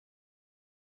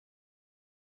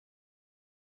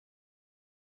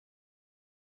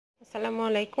আসসালামু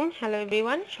আলাইকুম hello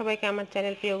everyone সবাইকে আমার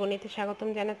চ্যানেল প্রিয় গণিতে স্বাগতম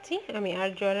জানাচ্ছি আমি আর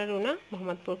জয়রা রুনা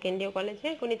মোহাম্মদপুর কেন্দ্রীয়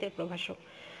কলেজের গণিতের প্রভাষক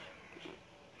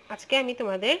আজকে আমি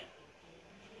তোমাদের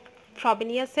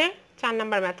ফ্রবেনিয়াসের 4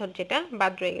 নাম্বার মেথড যেটা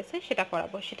বাদ রয়ে গেছে সেটা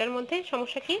করাবো সেটার মধ্যে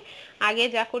সমস্যা কি আগে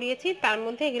যা করিয়েছি তার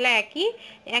মধ্যে এগুলা একই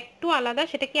একটু আলাদা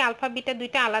সেটা কি আলফা বিটা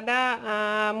দুইটা আলাদা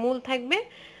মূল থাকবে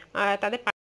তাদের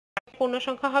পূর্ণ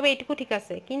সংখ্যা হবে এটুকু ঠিক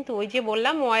আছে কিন্তু ওই যে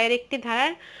বললাম ওয়াইয়ের একটি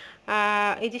ধারার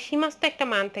এই যে সীমাস্ত একটা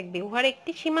মান থাকবে উহার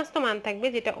একটি সীমাস্ত মান থাকবে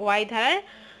যেটা ওয়াই ধারার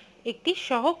একটি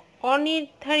সহগ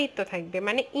অনির্ধারিত থাকবে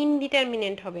মানে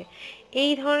ইনডিটারমিনেন্ট হবে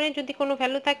এই ধরনের যদি কোনো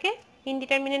ভ্যালু থাকে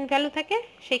ইনডিটারমিনেন্ট ভ্যালু থাকে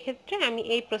সেই ক্ষেত্রে আমি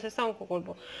এই প্রসেসে অঙ্ক করব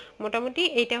মোটামুটি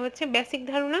এইটা হচ্ছে বেসিক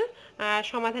ধারণা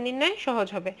সমাধান নির্ণয় সহজ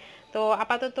হবে তো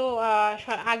আপাতত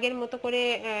আগের মতো করে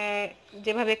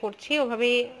যেভাবে করছি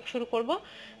ওভাবেই শুরু করব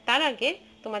তার আগে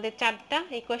তোমাদের 4টা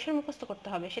ইকুয়েশন মুখস্থ করতে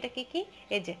হবে সেটা কি কি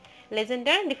এই যে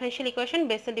Legendre differential equation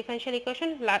Bessel differential equation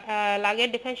লাগের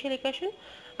differential equation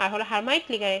আর হলো হারমাইট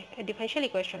লিগারের ডিফারেনশিয়াল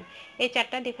ইকুয়েশন এই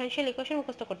 4টা ডিফারেনশিয়াল ইকুয়েশন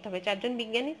মুখস্থ করতে হবে চারজন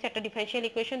বিজ্ঞানী 4টা ডিফারেনশিয়াল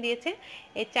ইকুয়েশন দিয়েছে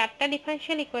এই 4টা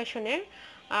ডিফারেনশিয়াল ইকুয়েশনের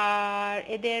আর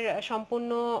এদের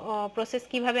সম্পূর্ণ প্রসেস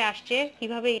কিভাবে আসছে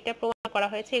কিভাবে এটা প্রমাণ করা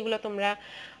হয়েছে এগুলো তোমরা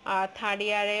থার্ড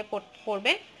ইয়ারে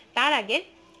পড়বে তার আগে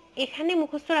এখানে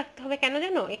মুখস্থ রাখতে হবে কেন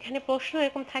জানো এখানে প্রশ্ন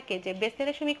এরকম থাকে যে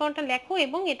বেসেলের সমীকরণটা লেখো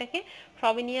এবং এটাকে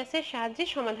ফ্রবেনিয়াসের সাহায্যে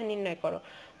সমাধান নির্ণয় করো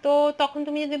তো তখন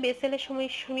তুমি যদি বেসেলের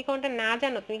সমীকরণটা না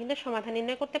জানো তুমি কিন্তু সমাধান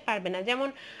নির্ণয় করতে পারবে না যেমন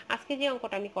আজকে যে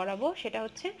অঙ্কটা আমি করাবো সেটা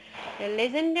হচ্ছে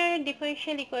লেজেন্ডার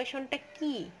ডিফারেনশিয়াল ইকুয়েশনটা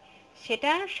কি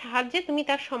সেটার সাহায্যে তুমি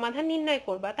তার সমাধান নির্ণয়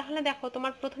করবা তাহলে দেখো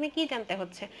তোমার প্রথমে কি জানতে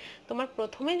হচ্ছে তোমার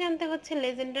প্রথমে জানতে হচ্ছে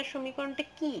লেজেন্ডার সমীকরণটা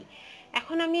কি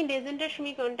এখন আমি লেজেন্ডার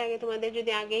সমীকরণটা আগে তোমাদের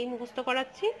যদি আগেই মুখস্থ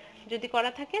করাচ্ছি যদি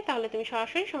করা থাকে তাহলে তুমি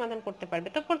সরাসরি সমাধান করতে পারবে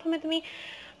তো প্রথমে তুমি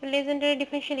লেজেন্ডার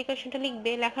ডিফারেনশিয়াল ইকুয়েশনটা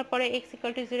লিখবে লেখার পরে x =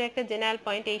 0 একটা জেনারেল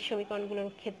পয়েন্ট এই সমীকরণগুলোর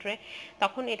ক্ষেত্রে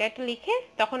তখন এটা একটা লিখে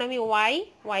তখন আমি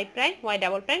y prime y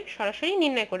double prime সরাসরি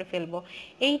নির্ণয় করে ফেলবো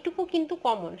এইটুকু কিন্তু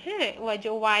কমন হ্যাঁ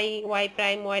y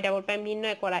prime y double prime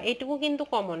নির্ণয় করা এইটুকু কিন্তু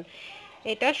কমন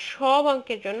এটা সব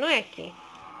অঙ্কের জন্য একই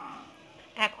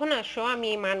এখন আসো আমি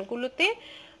এই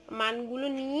মানগুলো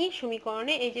নিয়ে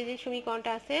সমীকরণে এই যে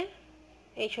সমীকরণটা আছে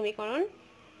এই সমীকরণ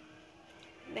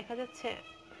দেখা যাচ্ছে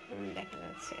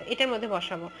এটার মধ্যে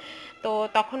বসাবো তো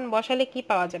তখন বসালে কি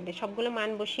পাওয়া যাবে সবগুলো মান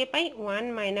বসিয়ে পাই 1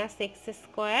 - x²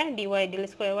 dy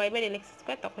del²y/x²,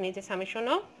 তখন এই যে সামেশন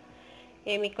অফ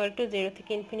m = 0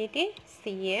 থেকে infinity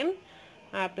cm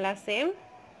r plus m -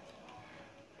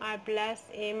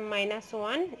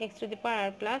 1 x⁻r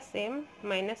plus m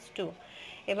 - 2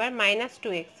 এবার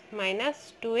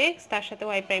 -2x তার সাথে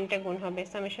y প্রাইমটা গুণ হবে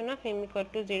সামেশন অফ m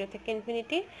 = 0 থেকে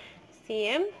infinity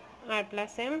cm r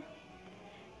plus m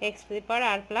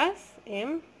x⁻r plus m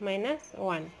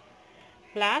 - 1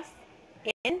 plus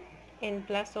n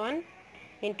plus 1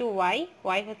 into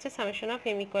y হচ্ছে সামেশন অফ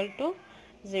m =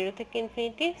 0 থেকে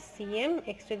infinity cm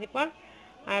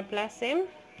x⁻r plus m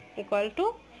 =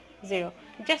 0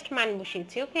 just মান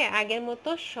বসিয়েছি ওকে আগের মতো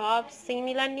সব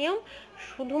সিমিলার নিয়ম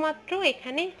শুধুমাত্র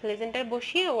এখানে লেজেন্ডার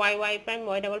বসিয়ে y প্রাইম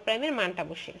y ডাবল প্রাইমের মানটা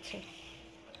বসিয়েছি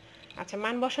আচ্ছা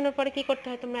মান বসানোর পরে কি করতে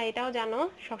হয় তোমরা এটাও জানো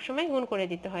সবসময় গুণ করে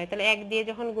দিতে হয় তাহলে 1 দিয়ে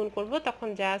যখন গুণ করব তখন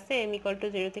যা আছে m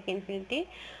 = 0 থেকে infinity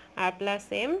r plus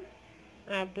m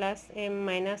 -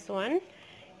 1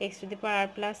 x⁻r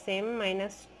plus m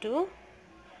 - 2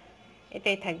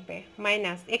 এটাই থাকবে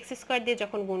মাইনাস x² দিয়ে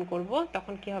যখন গুণ করব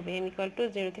তখন কি হবে m =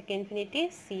 0 থেকে infinity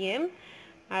cm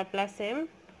r plus m -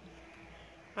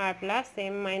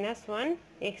 1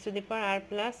 x⁻r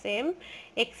plus m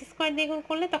x² দিয়ে গুণ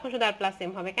করলে তখন শুধু r plus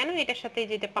m হবে কেন এটার সাথে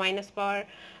যেটা মাইনাস পাওয়ার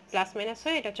প্লাস মাইনাস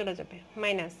হয় এটা চলে যাবে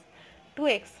মাইনাস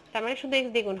 2x তার মানে শুধু x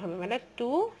দিয়ে গুণ হবে মানে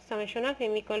 2 সামেশন অফ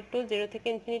m = 0 থেকে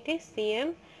infinity cm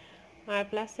r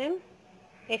plus m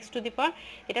x⁻,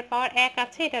 এটা পাওয়ার 1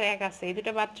 আছে এটার 1 আছে এই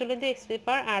দুটো বাদ চলে দিয়ে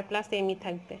x⁻r plus m ই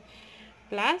থাকবে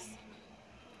প্লাস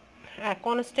আর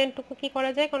কনস্ট্যান্টটুকু কি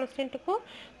করা যায়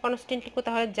কনস্ট্যান্টটুকু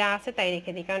তাহলে যা আছে তাই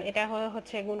রেখে দিই কারণ এটা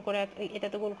হচ্ছে গুণ করে এটা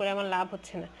তো গুণ করে আমার লাভ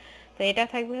হচ্ছে না তো এটা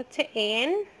থাকবে হচ্ছে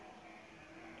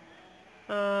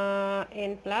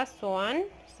n plus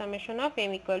 1 summation of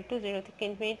m = 0 থেকে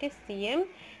infinity cm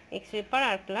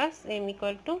x⁻r plus m =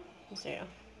 0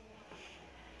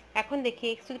 এখন দেখি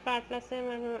x⁻r plus m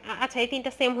আচ্ছা এই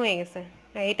তিনটা সেম হয়ে গেছে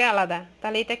এটা আলাদা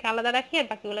তাহলে এটাকে আলাদা রাখি আর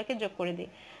বাকিগুলোকে যোগ করে দিই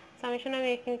সামেশন অফ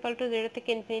m = 0 থেকে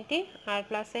infinity r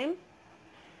plus m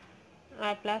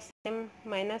 -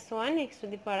 1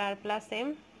 x⁻r plus m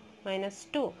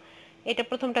 - 2 এটা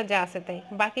প্রথমটা যা আছে তাই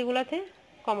বাকিগুলোতে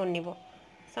কমন নিব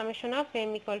সামেশন অফ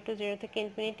m = 0 থেকে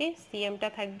ইনফিনিটি cm টা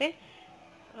থাকবে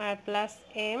r plus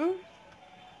m -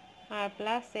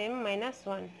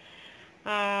 1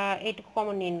 এইটুকু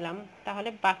কমন নিয়ে নিলাম, তাহলে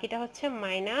বাকিটা হচ্ছে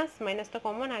মাইনাস, মাইনাস তো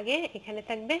কমন, আগে এখানে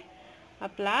থাকবে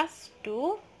প্লাস 2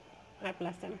 আর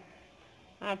প্লাস এম,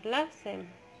 আর প্লাস এম,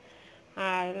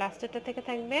 আর লাস্টেরটা থেকে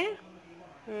থাকবে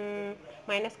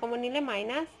মাইনাস কমন নিলে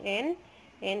মাইনাস এন,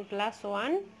 এন প্লাস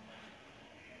 1,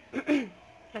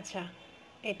 আচ্ছা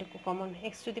এইটুকু common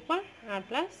x to the power R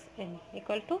plus N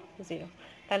equal to 0।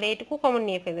 তাহলে এইটুকু কমন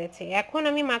নিয়ে ফেলেছি। এখন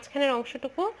আমি মাঝখানের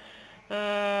অংশটুকু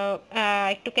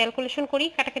একটু ক্যালকুলেশন করি,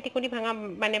 কাটাকাটি করি,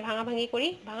 মানে ভাঙাভাঙি করি।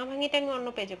 ভাঙাভাঙিটা আমি অন্য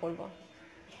পেজে করব,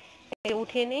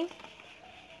 উঠিয়ে নিই।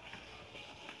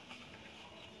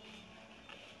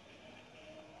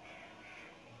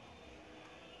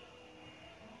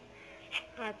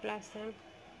 আর প্লাস এম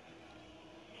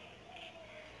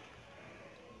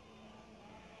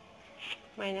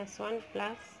মাইনাস 1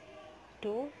 প্লাস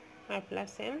 2 আর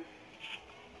plus M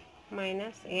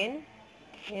minus N,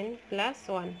 N plus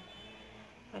 1।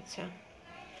 আচ্ছা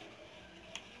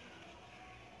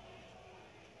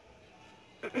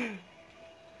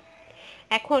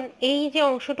এখন এই যে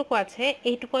অংশটুকু আছে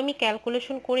এইটুকু আমি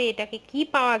ক্যালকুলেশন করে এটাকে কি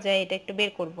পাওয়া যায় এটা একটু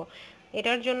বের করব।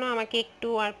 এটার জন্য আমাকে একটু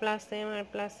আর প্লাস এম, আর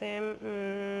প্লাস এম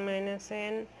মাইনাস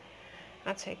এন,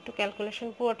 আচ্ছা একটু ক্যালকুলেশন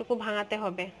পুরোটুকু ভাঙাতে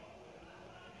হবে।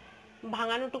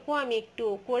 ভাঙানোটুকু আমি একটু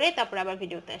করে তারপর আবার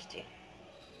ভিডিওতে আসছি।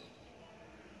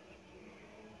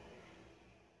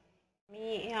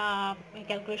 আমি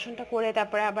ক্যালকুলেশনটা করে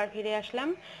তারপরে আবার ফিরে আসলাম।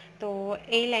 তো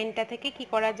এই লাইনটা থেকে কি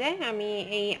করা যায়, আমি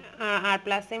এই আর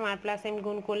প্লাস এম, আর প্লাস এম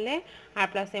গুণ করলে আর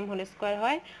প্লাস এম হোল স্কোয়ার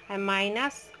হয়, আর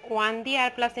মাইনাস 1 দিয়ে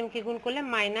আর প্লাস এমকে গুণ করলে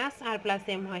মাইনাস আর প্লাস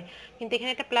এম হয়। কিন্তু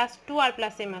এখানে একটা প্লাস 2 আর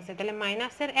প্লাস এম আছে, তাহলে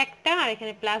মাইনাসের একটা আর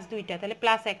এখানে প্লাস 2টা, তাহলে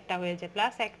প্লাস একটা হয়ে যায়,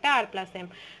 প্লাস একটা আর প্লাস এম,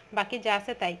 বাকি যা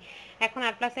আছে তাই। এখন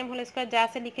আর প্লাস এম হোল স্কোয়ার যা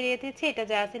আছে লিখে রেখেছি, এটা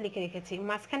যা আছে লিখে রেখেছি,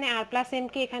 মাঝখানে আর প্লাস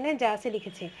এমকে এখানে যা আছে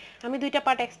লিখেছি। আমি দুইটা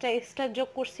পার্ট এক্সট্রা যোগ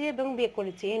করছি এবং বিয়োগ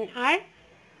করেছি।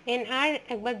 এন আর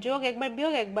একবার যোগ একবার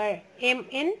বিয়োগ, একবার এম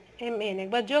এন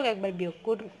একবার যোগ একবার বিয়োগ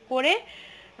করে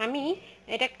আমি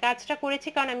এটা কাজটা করেছি,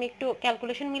 কারণ আমি একটু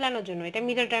ক্যালকুলেশন মিলানোর জন্য, এটা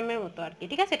মিডল টার্মের মতো আর কি,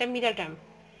 ঠিক আছে, এটা মিডল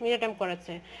টার্ম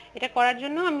করাচ্ছে। এটা করার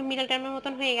জন্য আমি মিডল টার্মের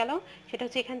মতন হয়ে গেল। সেটা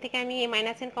হচ্ছে এখান থেকে আমি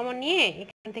মাইনাস এন কমন নিয়ে,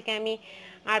 এখান থেকে আমি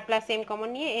আর প্লাস এম কমন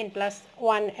নিয়ে এন প্লাস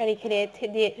 1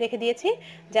 রেখে দিয়েছি,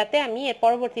 যাতে আমি এর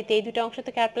পরবর্তীতে এই দুটো অংশ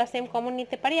থেকে আর প্লাস এম কমন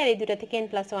নিতে পারি, আর এই দুটো থেকে এন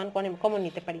প্লাস 1 কমন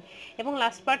নিতে পারি। এবং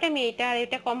লাস্ট পার্টে আমি এইটা আর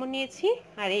এটা কমন নিয়েছি,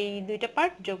 আর এই দুইটা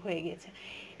পার্ট যোগ হয়ে গিয়েছে।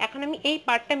 এখন আমি এই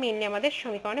পার্টটা মেনলি আমাদের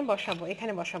সমীকরণে বসাবো,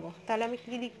 এখানে বসাবো। তাহলে আমি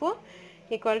কি লিখবো,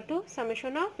 equal to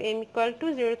summation of M equal to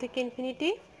 0 থেকে infinity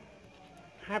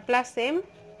R plus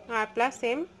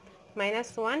M minus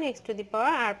 1 x to the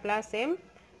power R plus M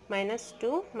minus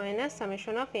 2 minus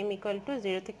summation of M equal to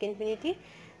 0 থেকে ইনফিনিটি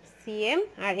সি এম,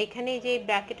 আর এখানে এই যে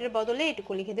ব্র্যাকেটের বদলে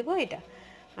এটুকু লিখে দেবো, এটা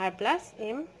আর প্লাস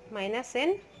এম মাইনাস এন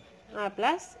আর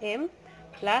plus M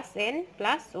plus N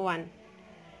plus 1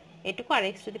 এটুকু, আর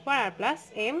x to the power R plus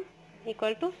M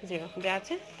equal to 0 যা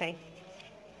আছে তাই।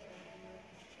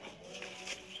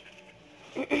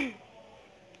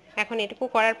 এখন এটুকু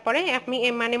করার পরে আপনি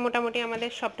মানে মোটামুটি আমাদের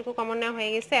সবটুকু কমন নেওয়া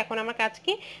হয়ে গেছে। এখন আমার কাজ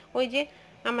কি, ওই যে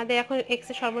আমাদের এখন এক্স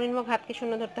এর সর্বনিম্ন ঘাতকে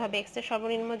শূন্য ধরতে হবে। এক্স এর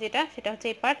সর্বনিম্ন যেটা, সেটা হচ্ছে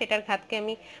এই পার্ট, এটার ঘাতকে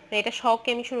আমি মানে এটা সহগকে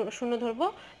আমি শূন্য ধরবো।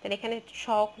 তাহলে এখানে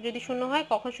সহগ যদি শূন্য হয়,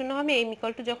 কখন শূন্য হবে, এম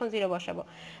ইকুয়াল টু যখন 0 বসাবো।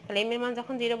 তাহলে এম এর মান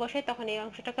যখন 0 বসাই, তখন এই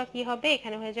অংশটা কি হবে,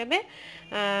 এখানে হয়ে যাবে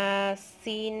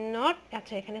সি নট।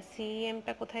 আচ্ছা এখানে সি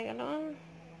এমটা কোথায় গেল,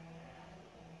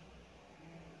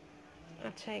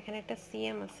 আচ্ছা এখানে একটা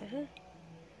সিএম আছে, হ্যাঁ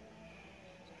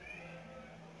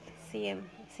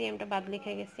সিএমটা বাদ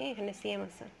লিখে গেছি, এখানে সিএম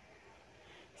আছে,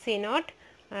 সি নট,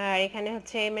 আর এখানে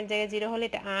হচ্ছে এম এর জায়গায় 0 হলে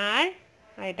এটা আর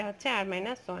এটা হচ্ছে আর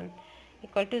মাইনাস 1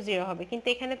 ইকুয়াল টু 0 হবে। কিন্তু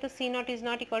এখানে তো C not is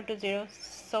not equal to 0,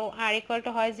 so R equal to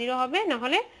হয় 0 হবে, না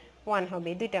হলে 1 হবে,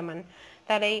 দুইটা মান।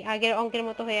 তাহলে এই আগের অঙ্কের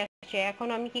মতো হয়ে আসছে। এখন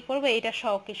আমি কি করব, এটা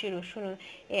সহগকে শূন্য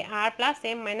আর প্লাস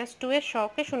এম মাইনাস 2 এর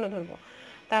সহগকে শূন্য ধরবো।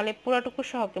 তাহলে পুরোটুকু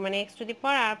সহগকে মানে x to the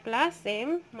power R plus M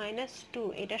minus 2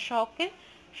 এটা সহগকে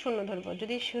শূন্য ধরবো।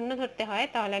 যদি শূন্য ধরতে হয়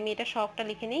তাহলে আমি এটা সহগটা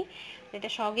লিখে নিই। এটা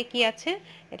সহগে কি আছে,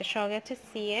 এটা সহগে আছে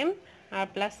সিএম আর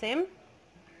প্লাস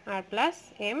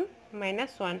এম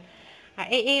মাইনাস 1। আর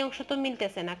এই অংশ তো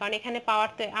মিলতেছে না, কারণ এখানে পাওয়ার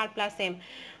তো আর প্লাস এম,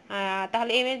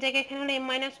 তাহলে এম এর জায়গায় এখানে হলো এম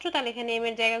মাইনাস 2, তাহলে এখানে এম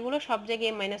এর জায়গাগুলো সব জায়গায়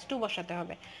এম মাইনাস 2 বসাতে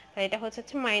হবে। তাহলে এটা হচ্ছে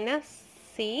মাইনাস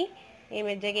সি, এম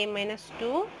এর জায়গায় এম মাইনাস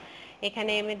 2,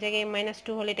 এখানে এম এর জায়গায় এম মাইনাস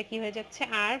 2 হলে এটা কি হয়ে যাচ্ছে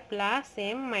আর plus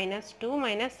M minus 2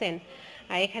 minus N,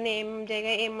 আর এখানে এম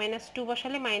জায়গায় এম মাইনাস 2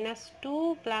 বসালে মাইনাস 2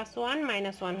 প্লাস 1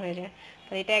 মাইনাস 1 হয়ে যায়।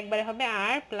 তাহলে এটা একবারে হবে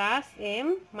আর plus M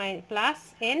plus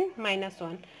N minus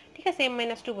 1, ঠিক আছে, এম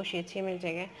মাইনাস 2 বসিয়েছি এম এর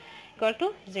জায়গায়। Equal to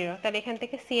 0। তাহলে এখান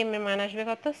থেকে সিএম এর মান আসবে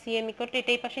কত, সিএম ইকুয়াল টু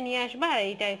এটাই পাশে নিয়ে আসবা আর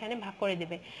এইটা এখানে ভাগ করে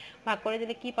দেবে, ভাগ করে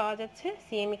দিলে কি পাওয়া যাচ্ছে,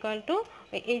 সিএম ইকুয়াল টু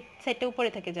এই সাইডটা উপরে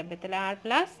থেকে যাবে, তাহলে আর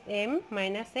plus M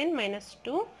minus N minus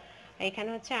 2, এখানে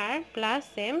হচ্ছে আর plus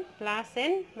M plus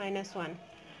N minus 1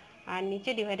 আর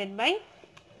নিচে divided by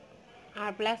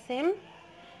R plus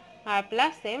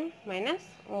M minus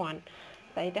 1।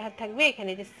 তাই এটা থাকবে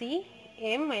এখানে যে সি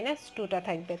এম মাইনাস 2টা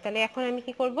থাকবে। তাহলে এখন আমি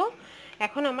কি করব,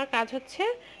 এখন আমার কাজ হচ্ছে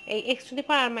এই x to the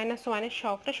power R minus 1 এর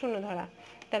সহগটা শূন্য ধরা।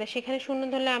 তাহলে সেখানে শূন্য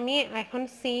ধরলে আমি এখন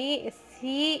সি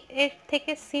এর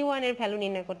থেকে C1 এর ভ্যালু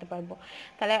নির্ণয় করতে পারবো।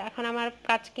 তাহলে এখন আমার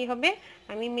কাজ কি হবে,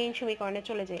 আমি মেইন সমীকরণে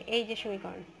চলে যাই, এই যে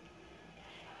সমীকরণ,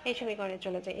 এই সমীকরণে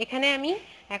চলে যাই। এখানে আমি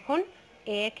এখন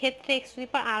এর ক্ষেত্রে x to the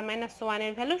power R minus 1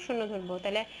 এর ভ্যালু শূন্য ধরবো।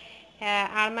 তাহলে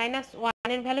আর মাইনাস 1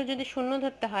 এর ভ্যালু যদি শূন্য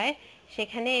ধরতে হয়,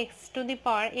 সেখানে x to the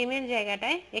power M এর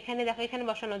জায়গাটায়, এখানে দেখো এখানে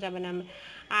বসানো যাবে না,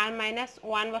 আর মাইনাস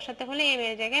 1 বসাতে হলে এম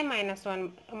এর জায়গায়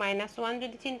মাইনাস 1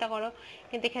 যদি চিন্তা করো,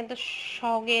 কিন্তু এখানে তো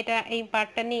সহগে এটা এই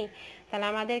পার্টটা নেই, তাহলে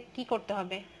আমাদের কি করতে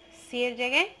হবে, সি এর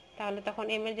জায়গায়, তাহলে তখন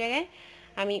এম এর জায়গায়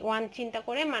আমি 1 চিন্তা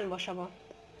করে মান বসাবো।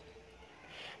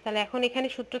 তাহলে এখন এখানে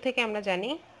সূত্র থেকে আমরা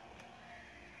জানি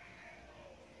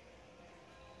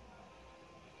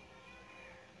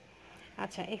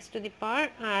আচ্ছা x to the power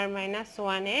R minus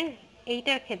 1 এর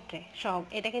এইটার ক্ষেত্রে সব,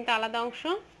 এটা কিন্তু আলাদা অংশ,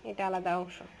 এটা আলাদা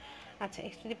অংশ। আচ্ছা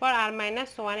x to the power R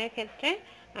minus 1 এর ক্ষেত্রে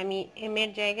আমি এম এর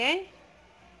জায়গায়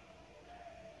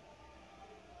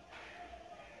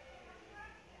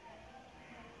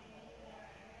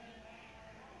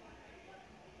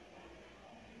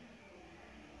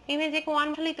এম এর জায়গায় 1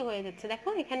 বসালেই তো হয়ে যাচ্ছে। দেখো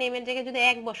এখানে এম এর জায়গায় যদি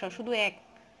 1 বসাও, শুধু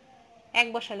 1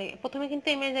 বসালে, প্রথমে কিন্তু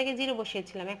এম এর জায়গায় 0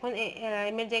 বসিয়েছিলাম, এখন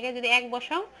এম এর জায়গায় যদি 1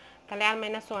 বসাও তাহলে আর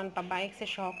মাইনাস 1 পাবা এক্স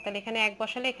এর সহগ। তাহলে এখানে 1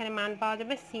 বসালে এখানে মান পাওয়া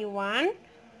যাবে C1,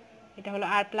 এটা হলো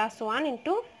আর plus 1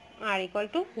 into R equal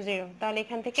to 0। তাহলে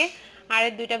এখান থেকে আর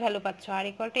এর দুইটা ভ্যালু পাচ্ছ, আর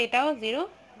ইকুয়াল টু এটাও 0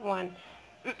 1।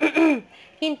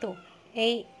 কিন্তু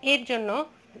এর জন্য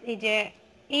এই যে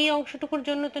এই অংশটুকুর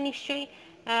জন্য তো নিশ্চয়ই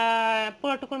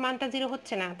পুরোটুকুর মানটা 0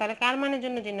 হচ্ছে না, তাহলে কার মানের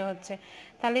জন্য 0 হচ্ছে,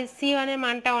 তাহলে C1 এর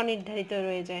মানটা অনির্ধারিত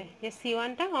রয়ে যায়, যে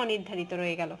C1টা অনির্ধারিত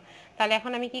রয়ে গেল। তাহলে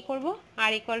এখন আমি কি করব,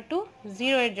 আর ইকুয়াল টু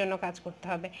 0 এর জন্য কাজ করতে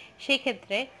হবে। সেই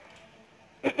ক্ষেত্রে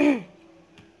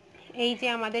এই যে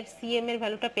আমাদের সিএম এর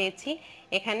ভ্যালুটা পেয়েছি,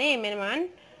 এখানে এম এর মান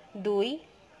 2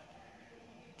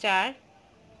 4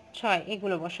 6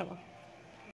 এগুলো বসাবো,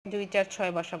 2 4 6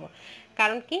 বসাবো।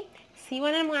 কারণ কি,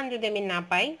 C1 এর মান যদি আমি না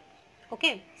পাই,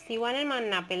 ওকে, C1 এর মান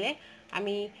না পেলে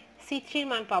আমি C3 এর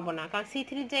মান পাবো না, কারণ C3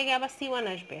 এর জায়গায় আবার C1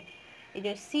 আসবে, এই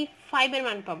জন্য C5 এর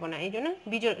মান পাবো না, এই জন্য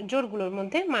জোড়গুলোর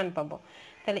মধ্যে মান পাবো।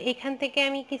 তাহলে এখান থেকে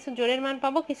আমি কিছু জোড়ের মান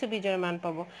পাবো, কিছু বিজোড়ের মান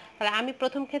পাবো। তাহলে আমি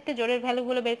প্রথম ক্ষেত্রে জোড়ের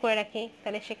ভ্যালুগুলো বের করে রাখি।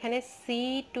 তাহলে সেখানে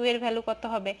C2 এর ভ্যালু কত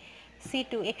হবে,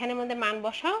 C2 এখানের মধ্যে মান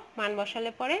বসাও, মান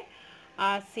বসালে পরে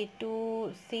C2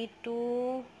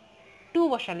 2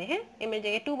 বসালে, হ্যাঁ এম এর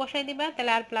জায়গায় 2 বসাই দিবা,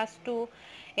 তাহলে আর প্লাস 2,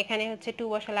 এখানে হচ্ছে 2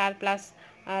 বসালে আর প্লাস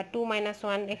 2 মাইনাস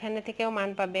 1, এখানে থেকেও মান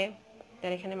পাবে,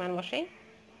 তাহলে এখানে মান বসাই।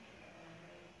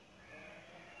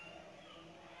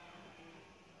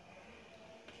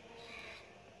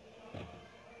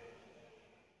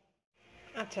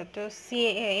 আচ্ছা তো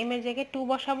এম এর জায়গায় 2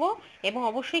 বসাবো এবং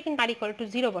অবশ্যই কিন্তু আর ইকুয়াল টু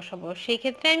 0 বসাবো। সেই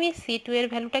ক্ষেত্রে আমি C2 এর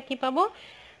ভ্যালুটা কি পাবো,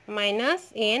 minus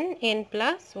n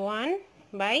plus 1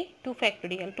 by 2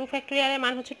 factorial. 2 ফ্যাক্টোরিয়ালের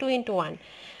মান হচ্ছে 2 ইন্টু 1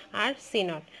 আর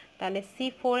C0। তাহলে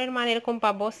C4 এর মান এরকম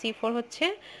পাবো, C4 হচ্ছে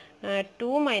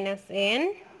 2 minus n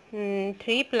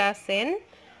 3 plus n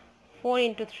 4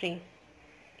 into 3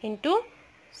 into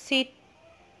C2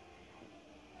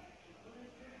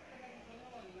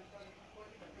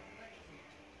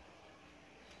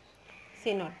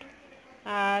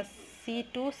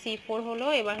 C2 C4 হলো,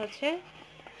 এবার হচ্ছে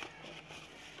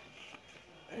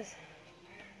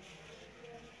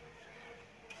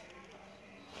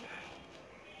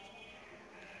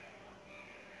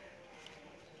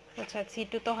আচ্ছা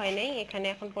C2 তো হয় নাই এখানে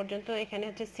এখন পর্যন্ত, এখানে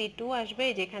হচ্ছে C2 আসবে,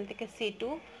 এই যে এখান থেকে C2,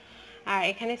 আর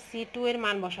এখানে C2 এর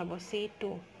মান বসাবো C2,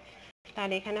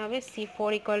 তাহলে এখানে হবে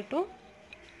C4 equal to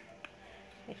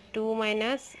 2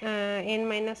 minus n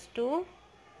minus 2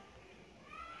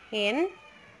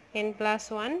 n plus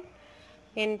 1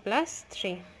 n plus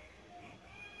 3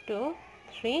 2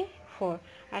 3 4,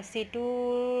 R C2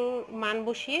 মান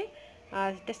বসিয়ে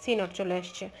এটা C0 চলে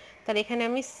আসছে। তাহলে এখানে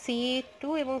আমি C2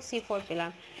 এবং C4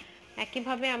 পেলাম।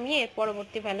 একইভাবে আমি এর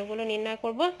পরবর্তী ভ্যালুগুলো নির্ণয়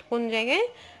করব কোন জায়গায়,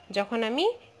 যখন আমি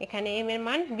এখানে m এর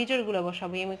মান বিজোড়গুলো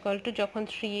বসাবো, m ইকুয়াল টু যখন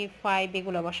 3 5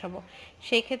 এগুলো বসাবো,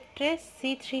 সেই ক্ষেত্রে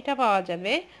C3টা পাওয়া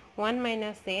যাবে 1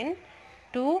 minus n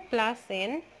 2 plus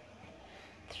n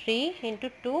 3 into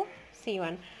 2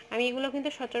 C1। আমি এগুলো কিন্তু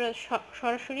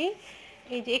সরাসরি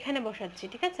এই যে এখানে বসাচ্ছি,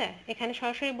 ঠিক আছে? এখানে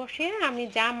সরাসরি বসিয়ে আমি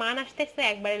যা মান আসতেছে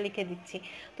একবারে লিখে দিচ্ছি।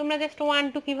 তোমরা জাস্ট 1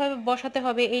 2 কিভাবে বসাতে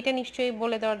হবে এইটা নিশ্চয়ই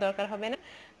বলে দেওয়ার দরকার হবে না,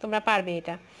 তোমরা পারবে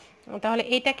এটা। তাহলে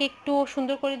এটাকে একটু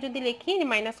সুন্দর করে যদি লিখি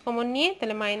মাইনাস কমন নিয়ে,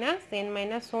 তাহলে minus n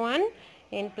minus 1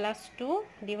 n plus 2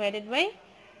 divided by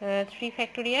 3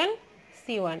 factorial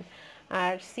c1।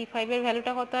 R c5 এর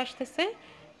ভ্যালুটা কত আসতেছে?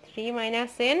 3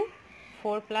 minus n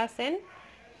 4 plus n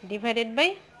divided by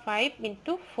 5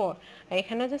 into 4। আর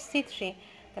এখানে হচ্ছে c3,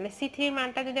 তাহলে c3 এর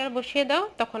মানটা যদি আর বসিয়ে দাও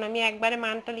তখন আমি একবারে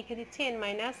মানটা লিখে দিচ্ছি n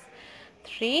minus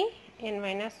 3 n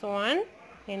minus 1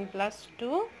 n plus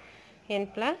 2 n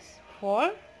plus 4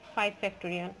 5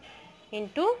 factorial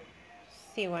into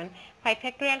c1। 5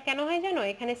 factorial কেন হয় জানো?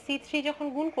 এখানে c3 যখন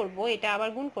গুণ করব, এটা আবার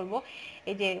গুণ করব,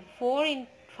 এই যে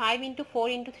 5 ইন্টু 4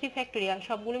 ইন্টু 3 ফ্যাক্টোরিয়াল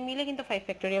সবগুলো মিলে কিন্তু 5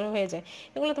 ফ্যাক্টোরিয়াল হয়ে যায়,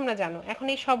 এগুলো তোমরা জানো। এখন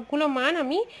এই সবগুলো মান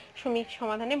আমি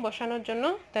সমাধানে বসানোর জন্য,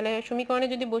 তাহলে সমীকরণে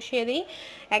যদি বসিয়ে দিই,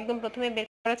 একদম প্রথমে বের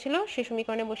করা ছিল সেই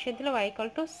সমীকরণে বসিয়ে দিলে y equal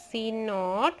to c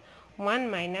not 1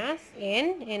 minus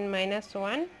n minus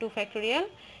 1 2 factorial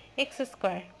x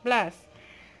square plus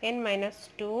n minus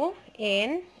 2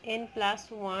 n plus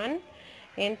 1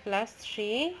 n plus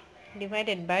 3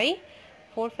 divided by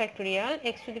 4 factorial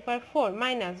x to the power 4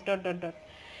 minus dot dot dot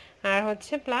আর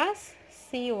হচ্ছে প্লাস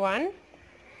c1,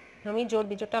 আমি জোড়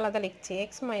বিজোড়টা আলাদা লিখছি,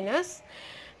 x minus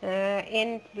n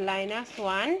minus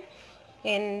 1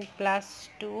 n plus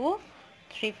 2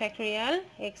 3 factorial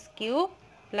x cube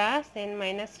plus n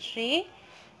minus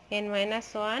 3 n minus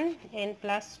 1 n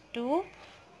plus 2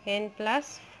 n plus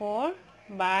 4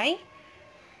 by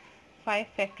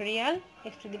 5 factorial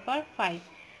x to the power 5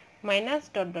 minus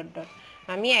dot dot dot।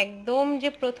 আমি একদম যে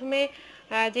প্রথমে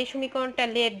যে সমীকরণটা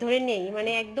লেট ধরে নেই,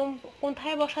 মানে একদম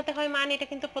কোথায় বসাতে হয় মান, এটা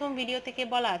কিন্তু প্রথম ভিডিও থেকে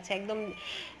বলা আছে, একদম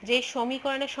যে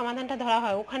সমীকরণের সমাধানটা ধরা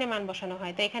হয় ওখানে মান বসানো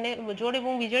হয়, তো এখানে জোড়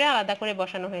এবং বিজোড়ে আলাদা করে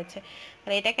বসানো হয়েছে।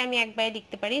 তাহলে এটাকে আমি একবারে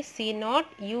লিখতে পারি c not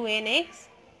unx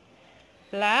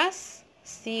plus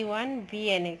c1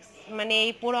 vnx, মানে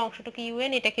এই পুরো অংশটুকু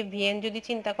un, এটাকে vn যদি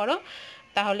চিন্তা করো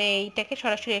তাহলে এইটাকে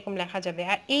সরাসরি এরকম লেখা যাবে।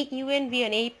 আর এই un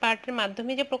vn এই পার্টের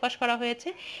মাধ্যমে যে প্রকাশ করা হয়েছে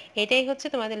এটাই হচ্ছে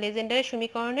তোমাদের লেজেন্ডারি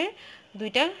সমীকরণের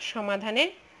দুইটা সমাধানের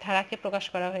ধারাকে প্রকাশ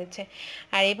করা হয়েছে।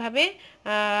 আর এইভাবে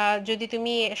যদি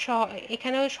তুমি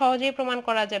এখানেও সহজেই প্রমাণ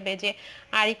করা যাবে যে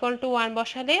r ইকুয়াল টু 1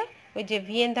 বসালে ওই যে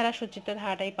vn দ্বারা সূচিত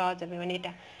ধারাটাই পাওয়া যাবে, মানে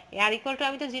এটা আর ইকুয়াল টু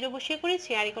আমি তো 0 বসিয়ে করেছি,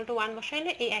 আর ইকুয়াল টু 1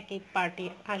 বসাইলে এই একই পার্টি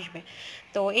আসবে।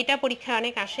 তো এটা পরীক্ষা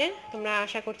অনেক আসে, তোমরা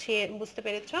আশা করছি বুঝতে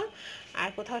পেরেছো। আর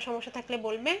কোথাও সমস্যা থাকলে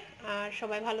বলবে, আর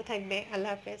সবাই ভালো থাকবে।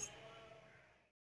 আল্লাহ হাফেজ।